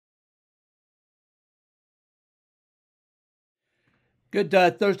Good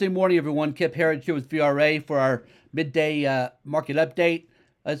Thursday morning, everyone. Kip Harris here with VRA for our midday market update.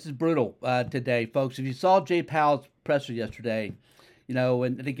 This is brutal today, folks. If you saw Jay Powell's presser yesterday,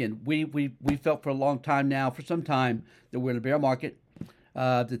 and again, we felt for a long time now, for some time, that we're in a bear market,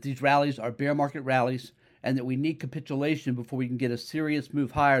 that these rallies are bear market rallies, and that we need capitulation before we can get a serious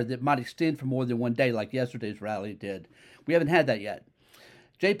move higher that might extend for more than one day, like yesterday's rally did. We haven't had that yet.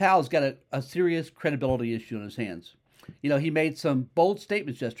 Jay Powell's got a serious credibility issue on his hands. He made some bold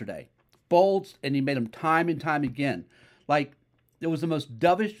statements yesterday. Bold, and he made them time and time again. Like, it was the most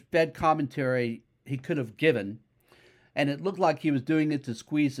dovish Fed commentary he could have given, and it looked like he was doing it to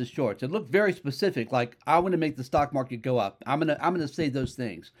squeeze the shorts. It looked very specific, like, I want to make the stock market go up. I'm gonna say those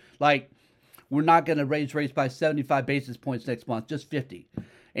things. Like, we're not going to raise rates by 75 basis points next month, just 50.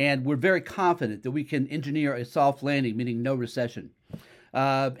 And we're very confident that we can engineer a soft landing, meaning no recession.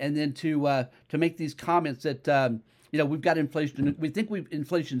 And then to make these comments that we've got inflation. We think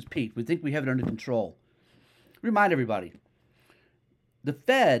inflation's peaked. We think we have it under control. Remind everybody, the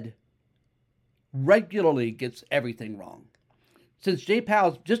Fed regularly gets everything wrong. Since Jay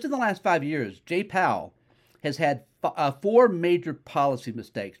Powell, just in the last 5 years, Jay Powell has had four major policy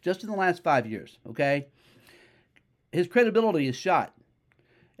mistakes just in the last 5 years. Okay, his credibility is shot.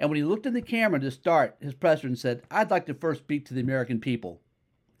 And when he looked in the camera to start his presser and said, "I'd like to first speak to the American people,"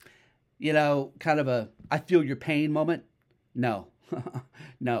 kind of a "I feel your pain" moment. No,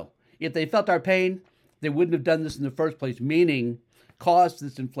 no. If they felt our pain, they wouldn't have done this in the first place, meaning caused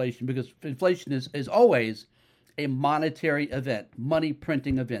this inflation, because inflation is always a monetary event, money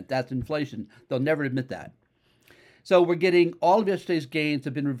printing event. That's inflation. They'll never admit that. So we're getting all of yesterday's gains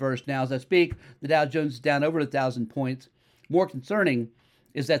have been reversed now. As I speak, the Dow Jones is down over 1,000 points. More concerning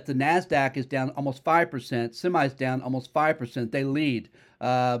is that the NASDAQ is down almost 5%, semi's down almost 5%. They lead,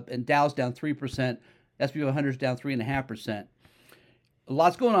 and Dow's down 3%, S&P 500 is down 3.5%. A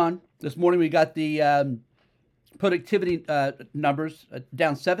lot's going on. This morning we got the productivity numbers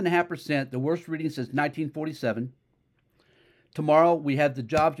down 7.5%, the worst reading since 1947. Tomorrow we have the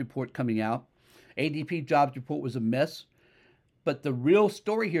jobs report coming out. ADP jobs report was a miss. But the real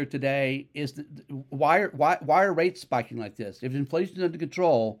story here today is why are rates spiking like this? If inflation is under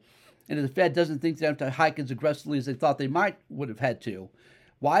control and if the Fed doesn't think they have to hike as aggressively as they thought they would have had to,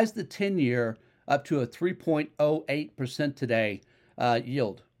 why is the 10-year up to a 3.08% today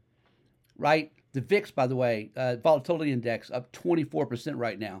yield? Right? The VIX, by the way, volatility index up 24%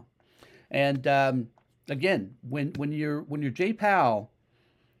 right now. And again, when you're Jay Powell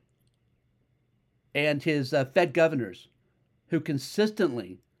and his Fed governors, who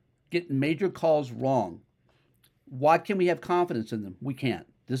consistently get major calls wrong, why can we have confidence in them? We can't.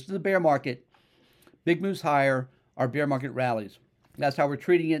 This is the bear market. Big moves higher are bear market rallies. That's how we're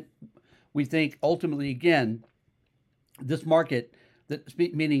treating it. We think ultimately, again, this market,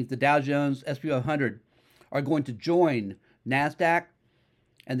 meaning the Dow Jones, S&P 500, are going to join NASDAQ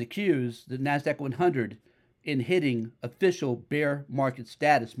and the Qs, the NASDAQ 100, in hitting official bear market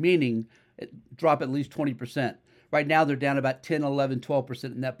status, meaning drop at least 20%. Right now, they're down about 10, 11, 12%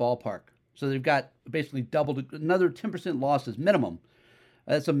 in that ballpark. So they've got basically doubled, another 10% losses minimum.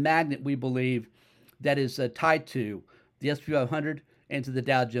 That's a magnet, we believe, that is tied to the S&P 500 and to the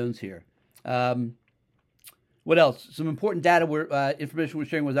Dow Jones here. What else? Some important data, information we're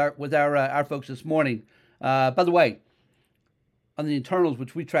sharing with our folks this morning. By the way, on the internals,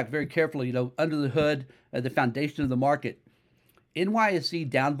 which we track very carefully, under the hood, the foundation of the market, NYSE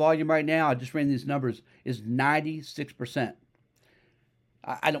down volume right now, I just ran these numbers, is 96%.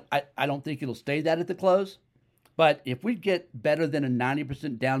 I don't think it'll stay that at the close, but if we get better than a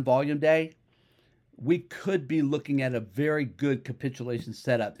 90% down volume day, we could be looking at a very good capitulation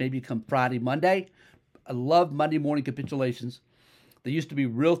setup, maybe come Friday, Monday. I love Monday morning capitulations. They used to be a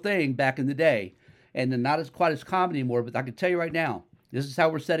real thing back in the day, and they're not quite as common anymore, but I can tell you right now, this is how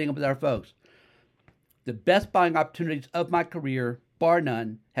we're setting up with our folks. The best buying opportunities of my career, bar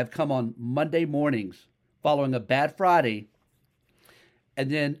none, have come on Monday mornings following a bad Friday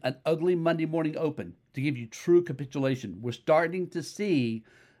and then an ugly Monday morning open to give you true capitulation. We're starting to see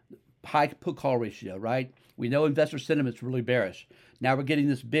high put call ratio, right? We know investor sentiment's really bearish. Now we're getting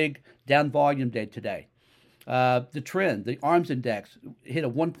this big down volume day today. The trend, the ARMS index, hit a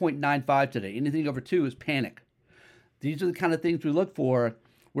 1.95 today. Anything over 2 is panic. These are the kind of things we look for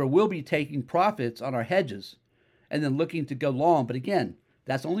where we'll be taking profits on our hedges and then looking to go long. But again,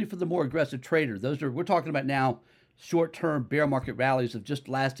 that's only for the more aggressive trader. We're talking about now short-term bear market rallies of just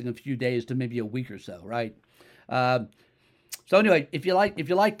lasting a few days to maybe a week or so, right? So anyway, if you like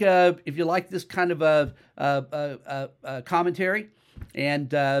this kind of a commentary,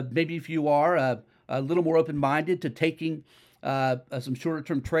 and maybe if you are a little more open-minded to taking some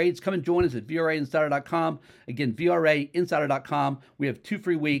shorter-term trades, come and join us at VRAinsider.com. Again, VRAinsider.com. We have 2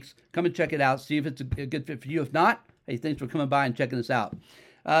 free weeks. Come and check it out. See if it's a good fit for you. If not, hey, thanks for coming by and checking us out.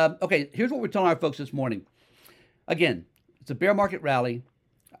 Okay, here's what we're telling our folks this morning. Again, it's a bear market rally.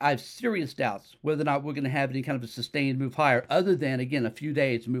 I have serious doubts whether or not we're going to have any kind of a sustained move higher, other than, again, a few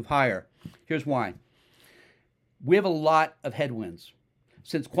days to move higher. Here's why. We have a lot of headwinds.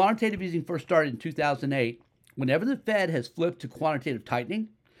 Since quantitative easing first started in 2008, whenever the Fed has flipped to quantitative tightening,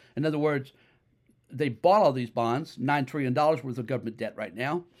 in other words, they bought all these bonds, $9 trillion worth of government debt right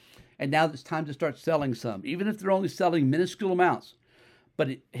now, and now it's time to start selling some, even if they're only selling minuscule amounts.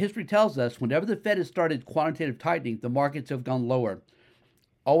 But history tells us whenever the Fed has started quantitative tightening, the markets have gone lower.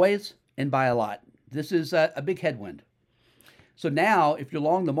 Always and by a lot. This is a big headwind. So now, if you're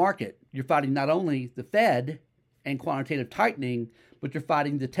long the market, you're fighting not only the Fed and quantitative tightening, but you're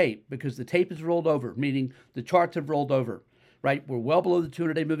fighting the tape, because the tape is rolled over, meaning the charts have rolled over, right? We're well below the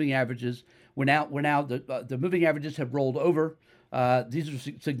 200-day moving averages. The moving averages have rolled over. These are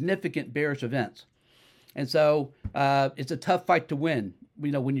significant bearish events. And so it's a tough fight to win,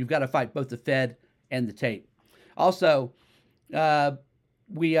 when you've got to fight both the Fed and the tape. Also,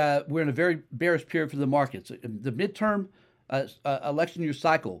 we're in a very bearish period for the markets. The midterm election year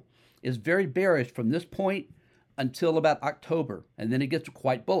cycle is very bearish from this point until about October, and then it gets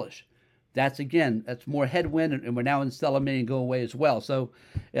quite bullish. That's more headwind, and we're now in sell and may go away as well. So,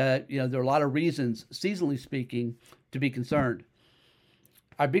 there are a lot of reasons, seasonally speaking, to be concerned.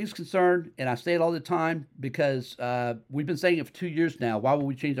 Our biggest concern, and I say it all the time because we've been saying it for 2 years now. Why would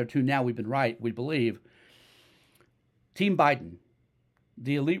we change our tune now? We've been right, we believe. Team Biden,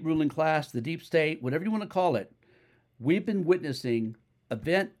 the elite ruling class, the deep state, whatever you want to call it, we've been witnessing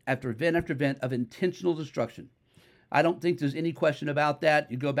event after event after event of intentional destruction. I don't think there's any question about that.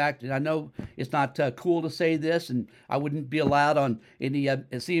 You go back to, I know it's not cool to say this, and I wouldn't be allowed on any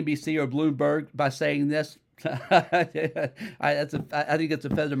CNBC or Bloomberg by saying this. I think it's a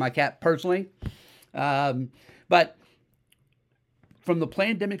feather in my cap personally. But from the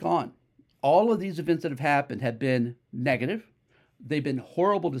pandemic on, all of these events that have happened have been negative. They've been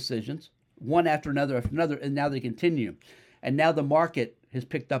horrible decisions, one after another, and now they continue. And now the market has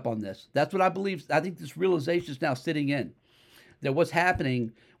picked up on this. That's what I believe. I think this realization is now sitting in, that what's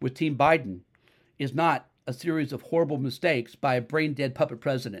happening with Team Biden is not a series of horrible mistakes by a brain-dead puppet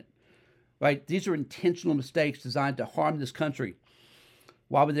president, right? These are intentional mistakes designed to harm this country.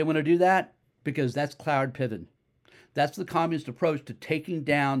 Why would they want to do that? Because that's Cloward Piven. That's the communist approach to taking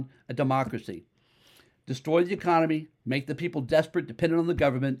down a democracy. Destroy the economy, make the people desperate, dependent on the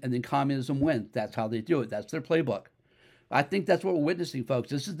government, and then communism wins. That's how they do it. That's their playbook. I think that's what we're witnessing, folks.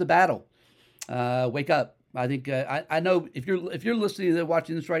 This is the battle. Wake up. I think I know if you're listening and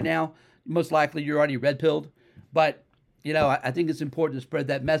watching this right now, most likely you're already red-pilled. But I think it's important to spread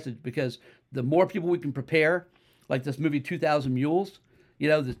that message, because the more people we can prepare, like this movie 2000 Mules.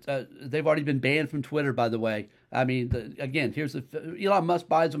 They've already been banned from Twitter, by the way. I mean, here's Elon Musk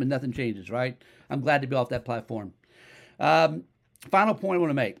buys them and nothing changes, right? I'm glad to be off that platform. Final point I want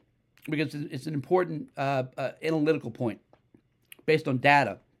to make, because it's an important analytical point based on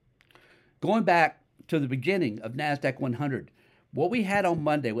data. Going back to the beginning of NASDAQ 100, what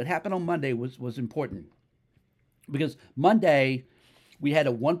happened on Monday was important, because Monday we had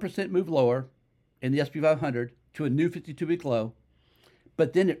a 1% move lower in the S&P 500 to a new 52-week low,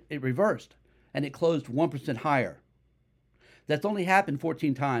 but then it reversed and it closed 1% higher. That's only happened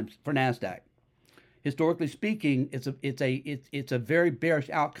 14 times for NASDAQ. Historically speaking, it's a very bearish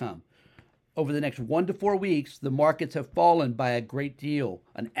outcome. Over the next 1 to 4 weeks, the markets have fallen by a great deal,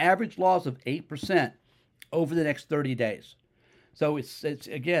 an average loss of 8% over the next 30 days. So it's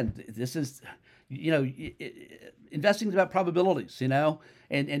this is, investing is about probabilities,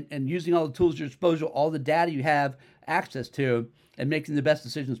 and using all the tools at your disposal, all the data you have access to, and making the best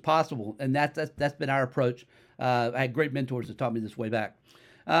decisions possible. And that's been our approach. I had great mentors that taught me this way back.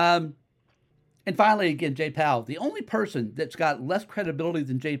 And finally, again, Jay Powell. The only person that's got less credibility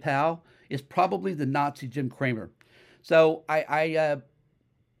than Jay Powell is probably the Nazi Jim Cramer. So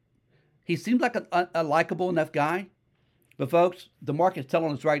he seems like a likable enough guy. But folks, the market's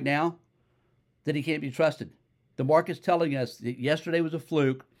telling us right now that he can't be trusted. The market's telling us that yesterday was a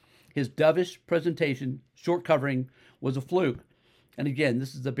fluke. His dovish presentation, short covering, was a fluke. And again,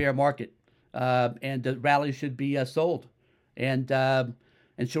 this is the bear market, and the rally should be sold and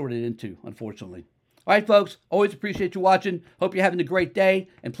shorted into, unfortunately. All right, folks, always appreciate you watching. Hope you're having a great day,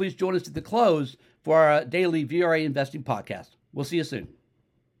 and please join us at the close for our daily VRA Investing podcast. We'll see you soon.